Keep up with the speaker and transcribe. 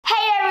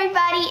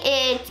everybody,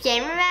 it's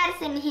Gamer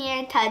Madison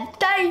here.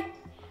 Today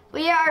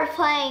we are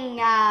playing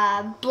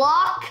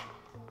block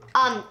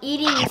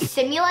eating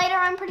simulator,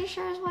 I'm pretty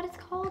sure is what it's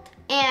called.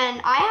 And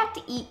I have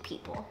to eat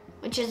people,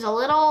 which is a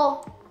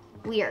little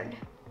weird.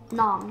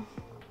 Nom.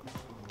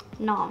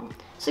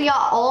 So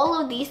yeah,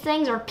 all of these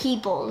things are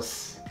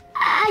peoples.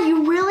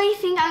 You really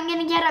think I'm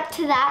gonna get up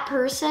to that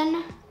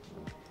person?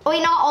 Oh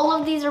wait, not all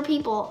of these are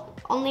people.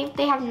 Only if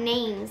they have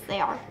names they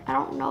are. I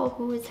don't know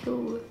who is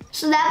who.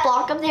 So that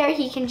block up there,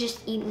 he can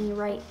just eat me,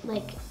 right?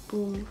 Like,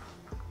 boom.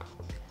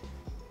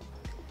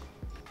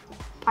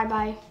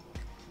 Bye-bye.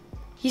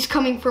 He's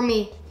coming for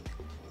me.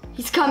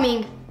 He's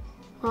coming.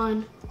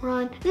 Run.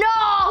 No,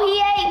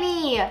 he ate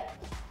me.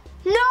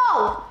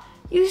 No!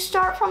 You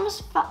start from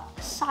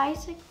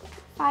size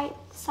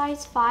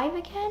 5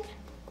 again?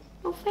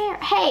 No fair.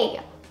 Hey,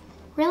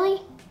 really?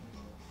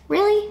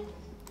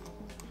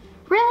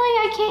 Really,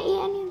 I can't eat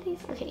any of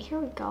these. Okay, here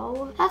we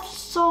go. That's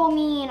so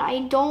mean.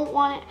 I don't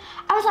want it.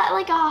 I was at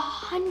like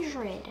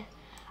 100.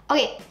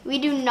 Okay, we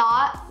do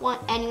not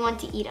want anyone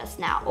to eat us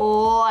now.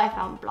 Oh, I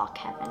found block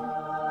heaven.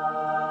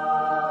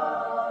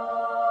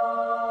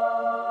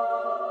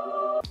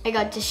 I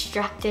got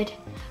distracted.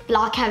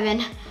 Block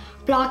heaven.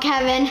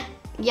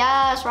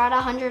 Yes, we're at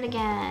 100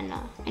 again.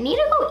 I need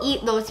to go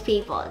eat those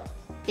people.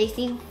 They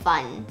seem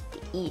fun to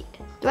eat.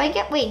 Do I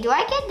get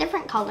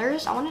different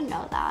colors? I want to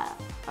know that.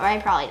 Or I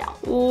probably don't.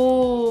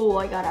 Oh,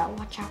 I gotta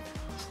watch out for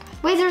those guys.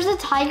 Wait, there's a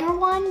tiger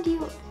one?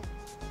 Do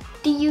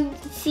you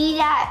see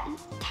that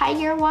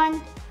tiger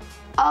one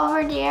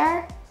over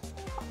there?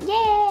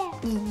 Yeah,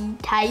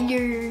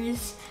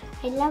 tigers.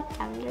 I love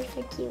them, they're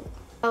so cute.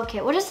 Okay,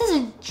 what is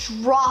this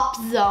drop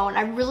zone?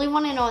 I really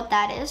want to know what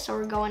that is, so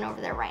we're going over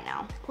there right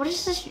now. What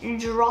is this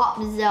drop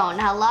zone?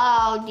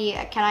 Hello,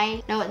 can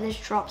I know what this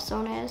drop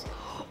zone is?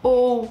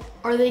 Oh,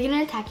 are they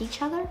gonna attack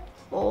each other?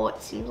 Oh,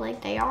 it seems like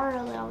they are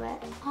a little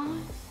bit.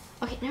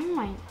 Okay, never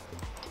mind.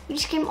 We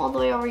just came all the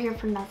way over here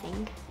for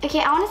nothing. Okay,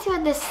 I want to see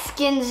what this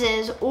skins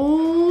is.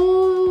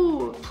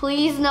 Ooh,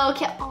 please no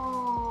kill.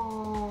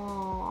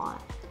 Oh,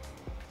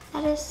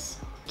 that is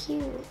so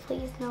cute.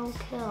 Please no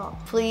kill.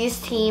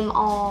 Please team.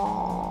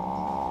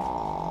 Oh,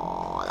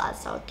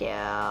 that's so cute.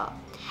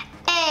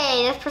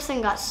 Hey, this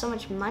person got so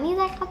much money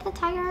that got the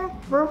tiger.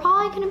 We're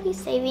probably gonna be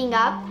saving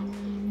up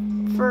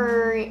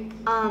for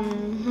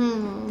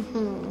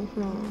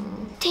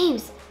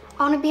teams.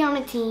 I want to be on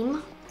a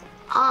team.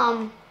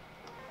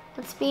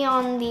 Let's be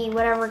on the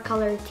whatever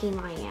color team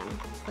I am.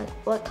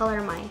 What color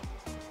am I?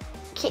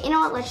 Okay, you know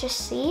what? Let's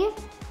just see.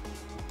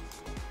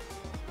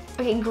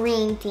 Okay,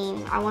 green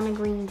team. I want a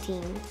green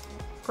team.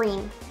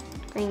 Green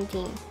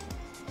team.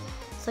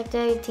 Select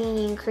a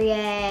team.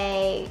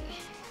 Create.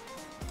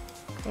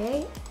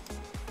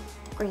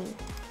 Green.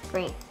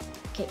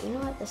 Okay, you know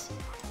what?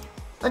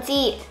 Let's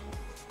eat.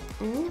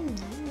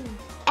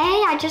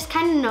 Hey, I just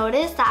kind of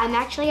noticed that I'm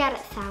actually at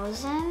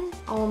 1,000.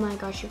 Oh my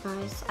gosh, you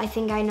guys. I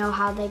think I know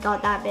how they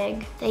got that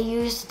big. They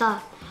used the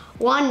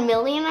 1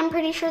 million, I'm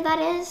pretty sure that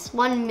is.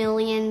 1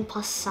 million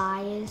plus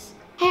size.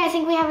 Hey, I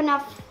think we have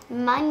enough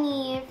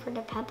money for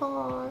the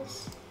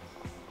pebbles.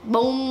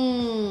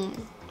 Boom.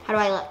 How do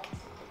I look?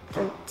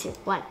 3, 2,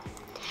 1.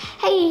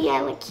 Hey,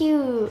 I look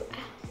cute.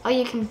 Oh,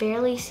 you can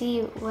barely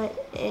see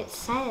what it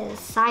says.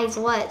 Size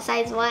what?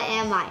 Size what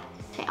am I?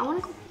 Okay, I want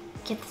to go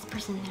get this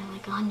person there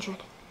like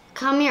 100.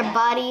 Come here,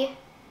 buddy.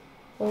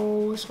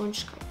 Oh, someone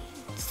just got me.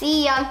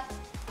 See ya.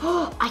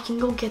 Oh, I can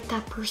go get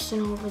that person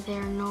over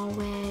there. No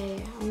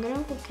way. I'm gonna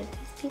go get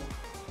these people.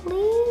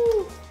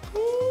 Please.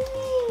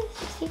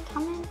 Is he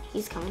coming?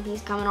 He's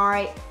coming, all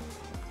right.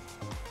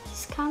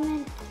 He's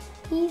coming.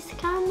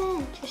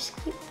 Just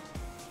keep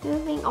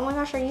moving. Oh my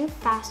gosh, are you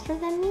faster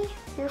than me?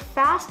 You're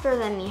faster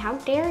than me. How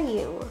dare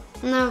you?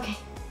 No, okay.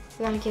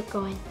 We gotta keep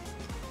going.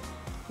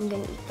 I'm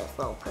gonna eat this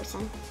little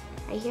person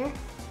right here.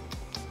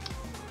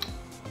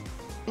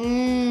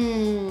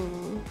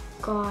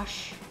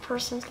 Gosh,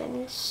 person's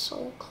getting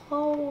so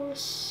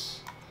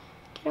close.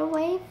 Get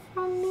away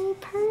from me,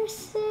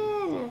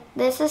 person.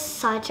 This is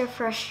such a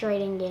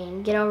frustrating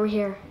game. Get over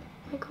here.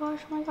 Oh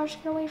my gosh,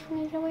 get away from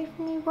me.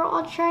 We're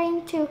all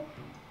trying to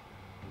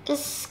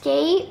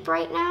escape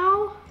right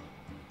now.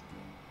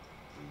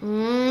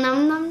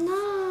 Nom.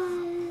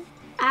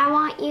 I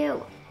want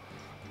you.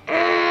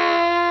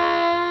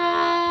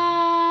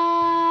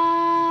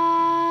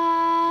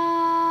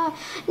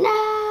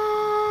 No.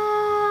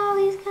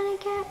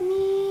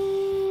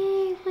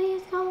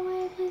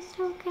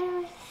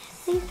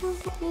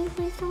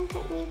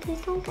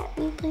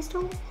 Please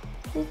don't.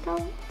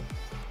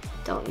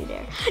 Don't you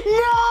dare.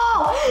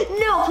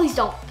 No, please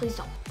don't.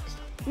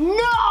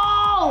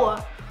 No!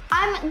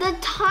 I'm the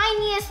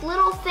tiniest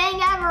little thing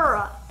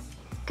ever.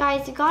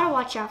 Guys, you gotta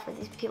watch out for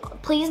these people.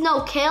 Please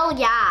no kill,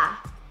 yeah,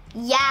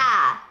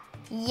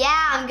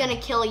 I'm gonna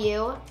kill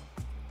you.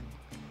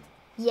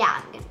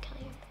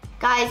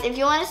 Guys, if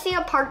you wanna see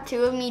a part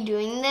 2 of me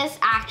doing this,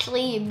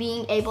 actually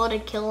being able to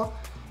kill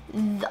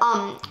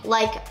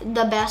like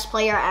the best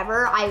player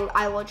ever,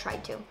 I will try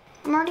to.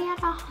 I'm already at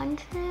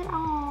 100.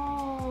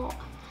 Oh.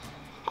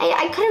 Hey,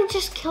 I could have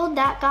just killed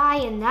that guy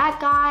and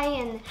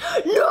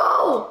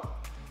no!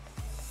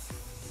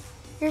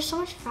 You're so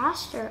much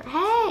faster.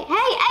 Hey!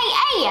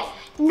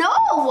 No!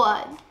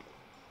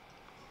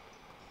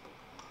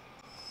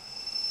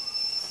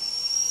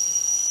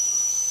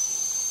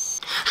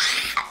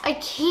 I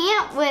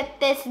can't with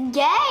this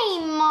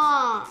game.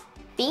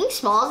 Being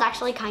small is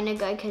actually kind of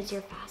good because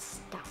you're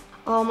fast.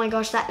 Oh my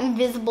gosh, that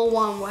invisible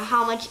one.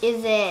 How much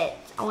is it?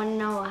 I want to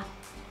know.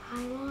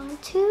 I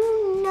want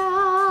to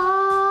know.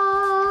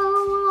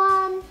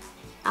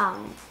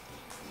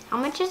 How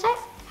much is it?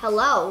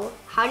 Hello?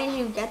 How did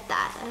you get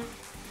that?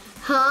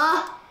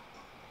 Huh?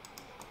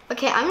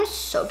 Okay, I'm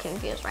so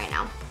confused right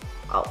now.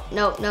 Oh,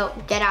 no,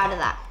 get out of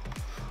that.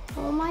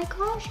 Oh my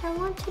gosh, I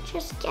want to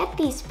just get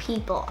these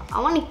people.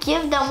 I want to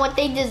give them what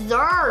they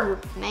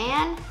deserve,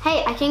 man.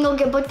 Hey, I can go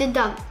get booked and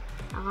done.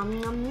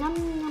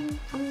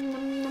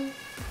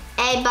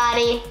 Hey,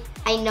 buddy.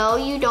 I know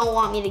you don't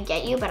want me to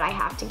get you, but I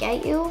have to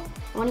get you.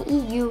 I want to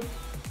eat you.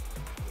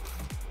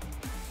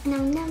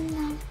 Nom, nom,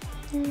 nom.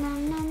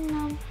 Nom, nom,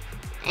 nom.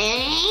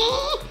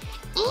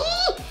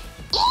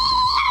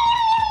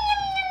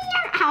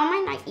 How am I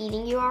not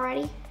eating you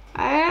already?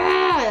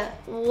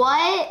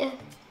 What?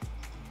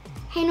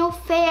 Hey, no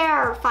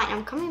fair. Fine,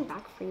 I'm coming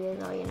back for you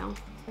though, you know.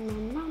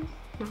 No.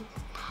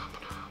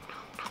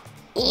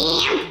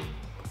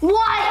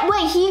 What?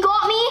 Wait, he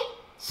got me?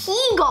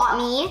 He got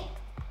me?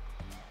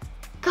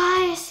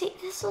 Guys, see,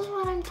 this is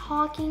what I'm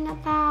talking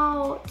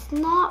about. It's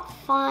not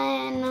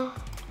fun.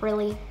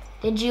 Really?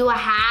 Did you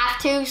have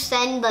to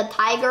send the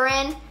tiger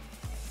in?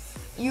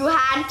 You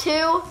had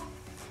to?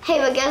 Hey,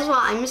 but guess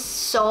what? I'm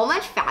so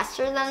much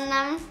faster than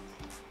them.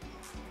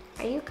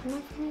 Are you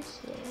coming for me?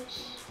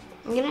 Yes.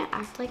 I'm gonna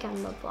act like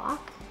I'm a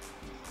block.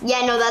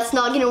 Yeah, no, that's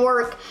not gonna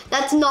work.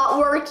 That's not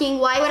working.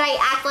 Why would I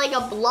act like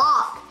a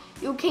block?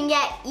 You can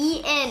get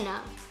eaten.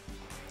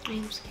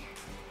 I'm scared.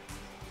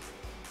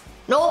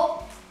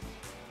 Nope.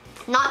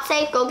 Not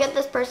safe. Go get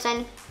this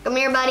person. Come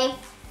here, buddy.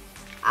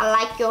 I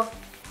like you.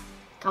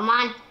 Come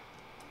on.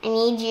 I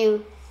need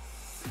you.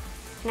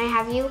 Can I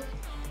have you?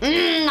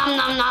 Nom,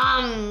 nom,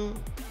 nom.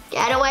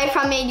 Get away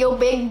from me, you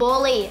big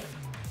bully.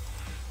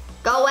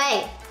 Go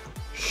away.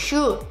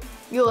 Shoo.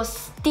 You're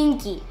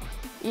stinky.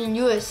 And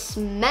you're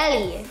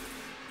smelly.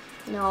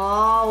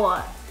 No.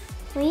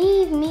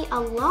 Leave me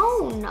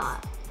alone. No.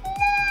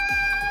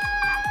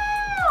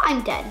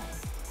 I'm dead.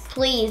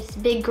 Please,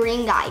 big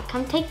green guy,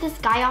 come take this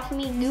guy off of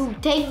me. You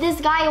take this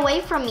guy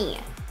away from me.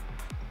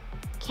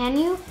 Can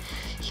you?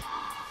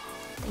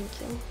 Thank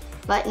you.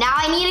 But now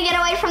I need to get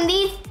away from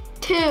these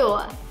two.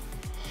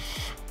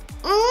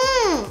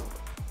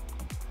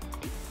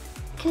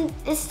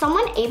 Is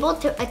someone able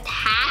to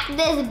attack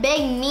this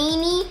big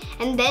meanie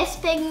and this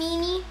big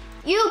meanie?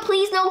 You,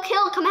 please no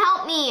kill, come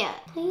help me.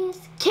 Please.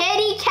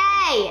 Kitty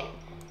K.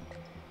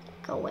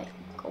 Go away,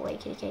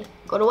 Kitty K.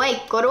 Go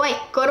away.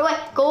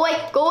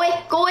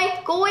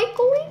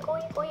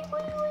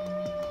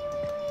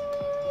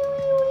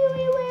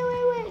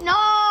 No!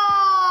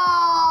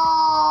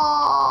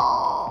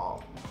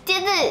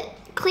 Did the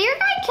clear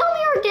guy kill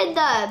me or did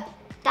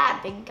that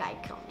big guy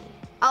kill me?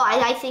 Oh,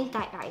 I think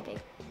that guy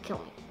kill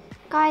me.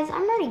 Guys,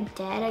 I'm already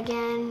dead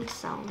again,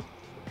 so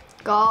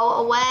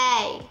go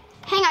away.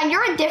 Hang on,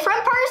 you're a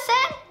different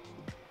person?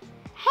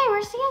 Hey,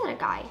 where's the other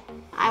guy?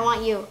 I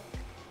want you.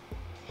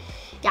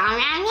 Yum,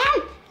 yum,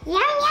 yum. Yum,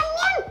 yum,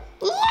 yum.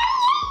 Yum,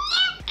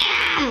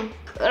 yum,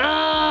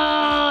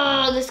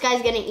 yum. This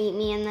guy's gonna eat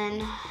me and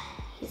then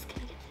he's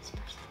gonna get this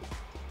person.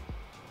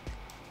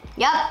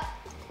 Yep.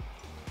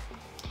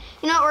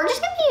 You know, we're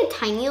just gonna be a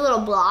tiny little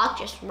block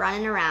just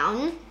running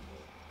around.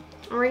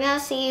 And we're gonna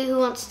see who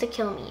wants to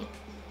kill me.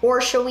 Or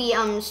should we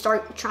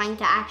start trying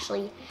to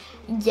actually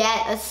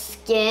get a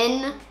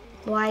skin?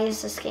 Why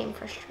is this game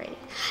frustrating?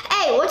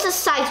 Hey, what's a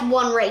size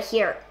 1 right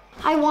here?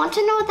 I want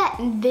to know what that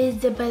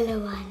invisible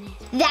one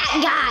is.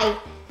 That guy!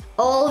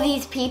 All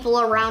these people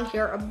around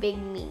here are big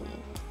meanie.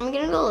 I'm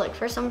gonna go look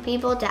for some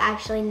people to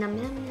actually num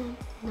num num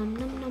num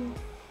num num.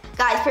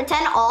 Guys,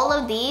 pretend all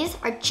of these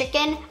are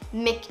chicken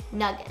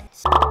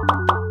McNuggets.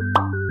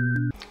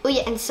 Oh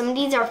yeah, and some of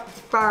these are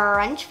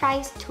French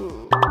fries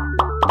too.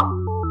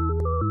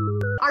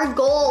 Our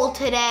goal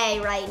today,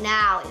 right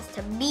now, is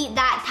to beat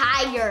that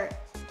tiger.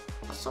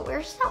 So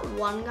where's that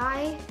one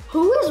guy?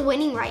 Who is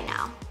winning right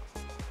now?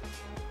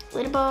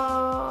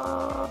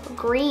 Little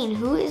green.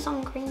 Who is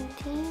on green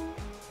team?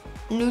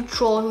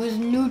 Neutral. Who's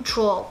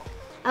neutral?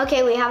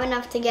 Okay, we have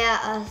enough to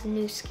get a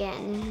new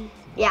skin.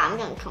 Yeah, I'm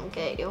gonna come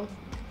get you.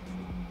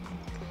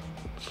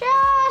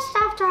 Just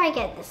after I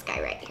get this guy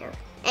right here.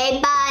 Hey,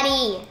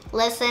 buddy,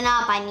 listen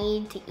up. I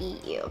need to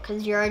eat you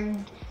because you're a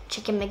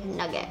chicken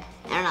McNugget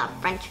and a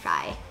French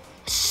fry.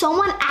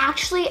 Someone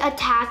actually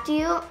attacked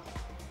you?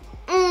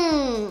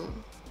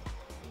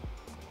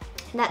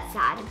 That's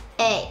sad.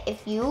 Hey,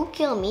 if you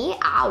kill me,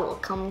 I will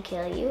come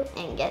kill you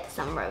and get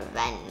some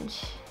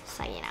revenge.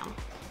 So, you know.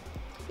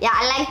 Yeah,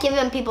 I like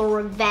giving people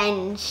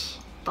revenge.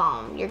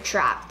 Boom, you're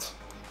trapped.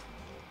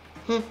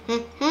 Yeah,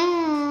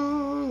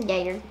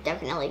 you're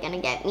definitely gonna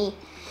get me.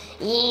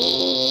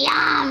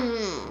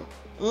 Yum!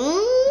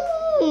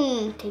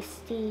 Mmm,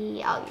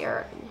 tasty. Oh,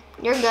 you're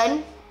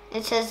good.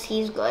 It says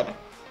he's good.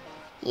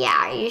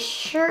 Yeah, are you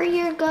sure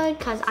you're good?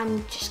 Cause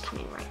I'm just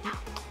coming right now.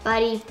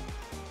 Buddy,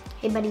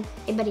 hey buddy,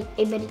 hey buddy,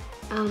 hey buddy.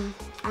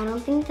 I don't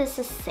think this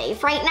is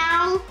safe right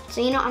now. So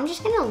you know, I'm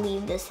just gonna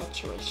leave this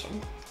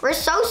situation. We're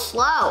so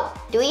slow.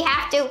 Do we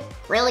have to?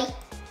 Really?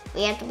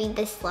 We have to be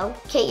this slow?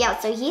 Okay, yeah,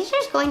 so he's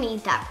just going to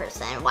eat that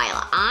person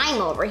while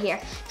I'm over here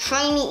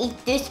trying to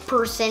eat this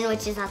person,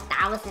 which is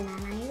 1,000,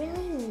 and I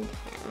really need him.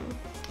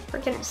 We're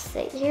gonna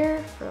sit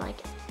here for like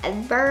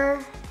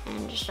ever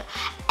and just,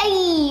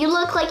 hey, you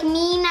look like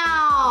me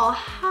now.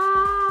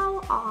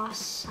 How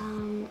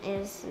awesome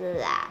is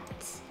that?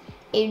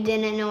 You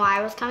didn't know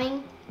I was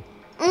coming?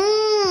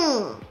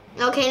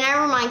 Okay,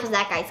 never mind, because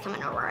that guy's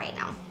coming over right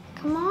now.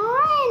 Come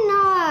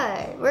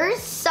on, we're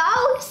so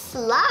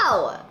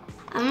slow.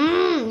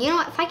 You know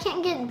what, if I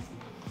can't get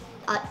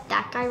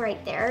that guy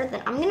right there,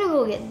 then I'm gonna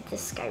go get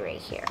this guy right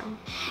here.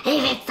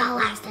 If it's the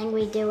last thing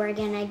we do, we're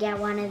gonna get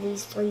one of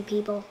these 3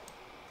 people.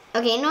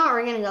 Okay, you know what,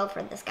 we're gonna go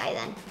for this guy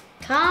then.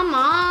 Come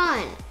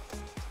on.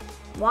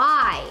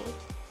 Why?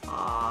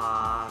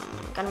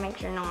 Gotta make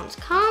sure no one's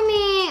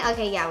coming.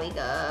 Okay, yeah, we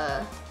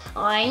go.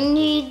 I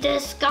need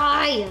this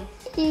guy.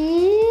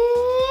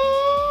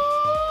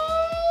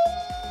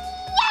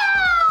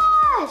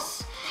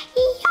 Yes!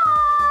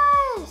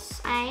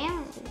 Yes! I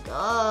am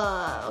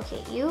good.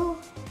 Okay,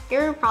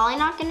 you're probably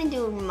not gonna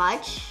do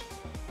much,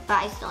 but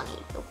I still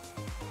need you.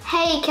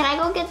 Hey, can I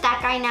go get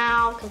that guy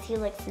now? Because he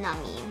looks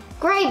nummy.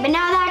 Great, but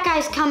now that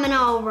guy's coming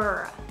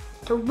over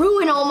to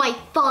ruin all my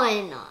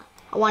fun.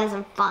 I wanted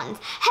some funds.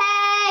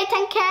 Hey,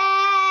 10K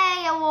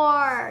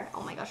award.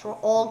 Oh my gosh, we're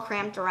all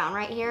cramped around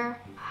right here.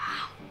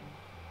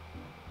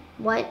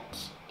 What?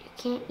 You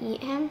can't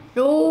eat him?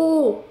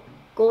 No!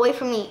 Go away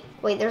from me.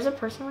 Wait, there's a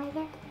person right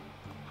there?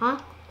 Huh?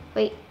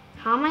 Wait,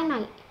 how am I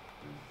not?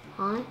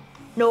 Huh?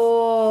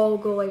 No,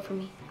 go away from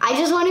me. I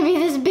just want to be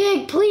this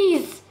big,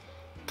 please.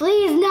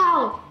 Please,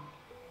 no.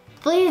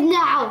 Please,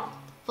 no.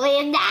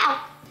 Please, no.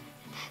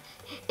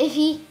 If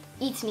he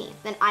eats me,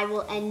 then I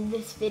will end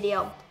this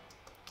video.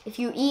 If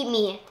you eat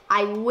me,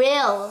 I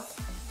will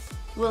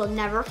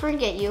never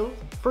forget you.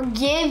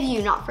 Forgive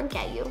you, not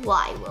forget you. Well,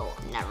 I will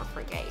never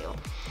forget you.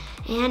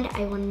 And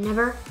I will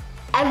never,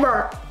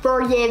 ever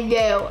forgive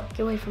you. Get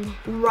away from me.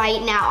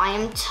 Right now, I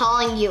am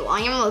telling you,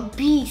 I am a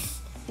beast.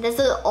 This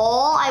is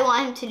all I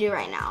want him to do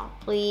right now.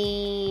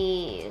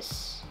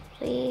 Please,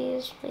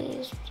 please,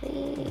 please,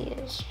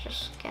 please.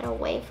 Just get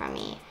away from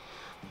me.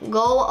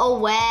 Go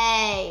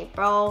away,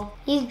 bro.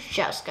 He's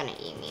just gonna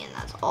eat me, and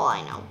that's all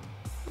I know.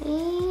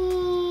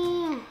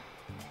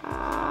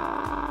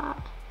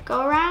 Go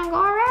around,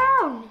 go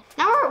around.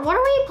 Now, what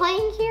are we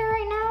playing here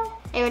right now?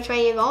 Hey, which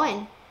way are you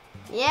going?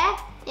 Yeah,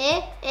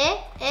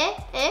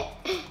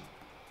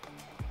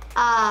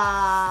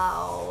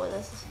 Oh,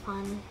 this is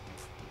fun.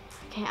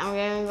 Okay, I'm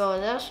gonna go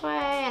this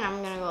way, and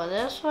I'm gonna go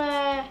this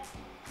way.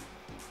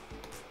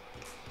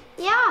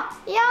 Yeah,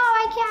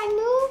 I can't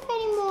move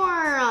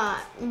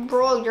anymore.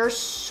 Bro, you're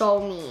so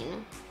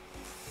mean.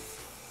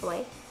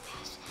 Wait,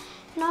 yes.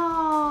 No,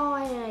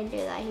 why did I do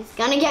that? He's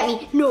gonna get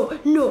me. No,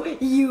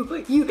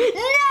 you,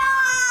 no!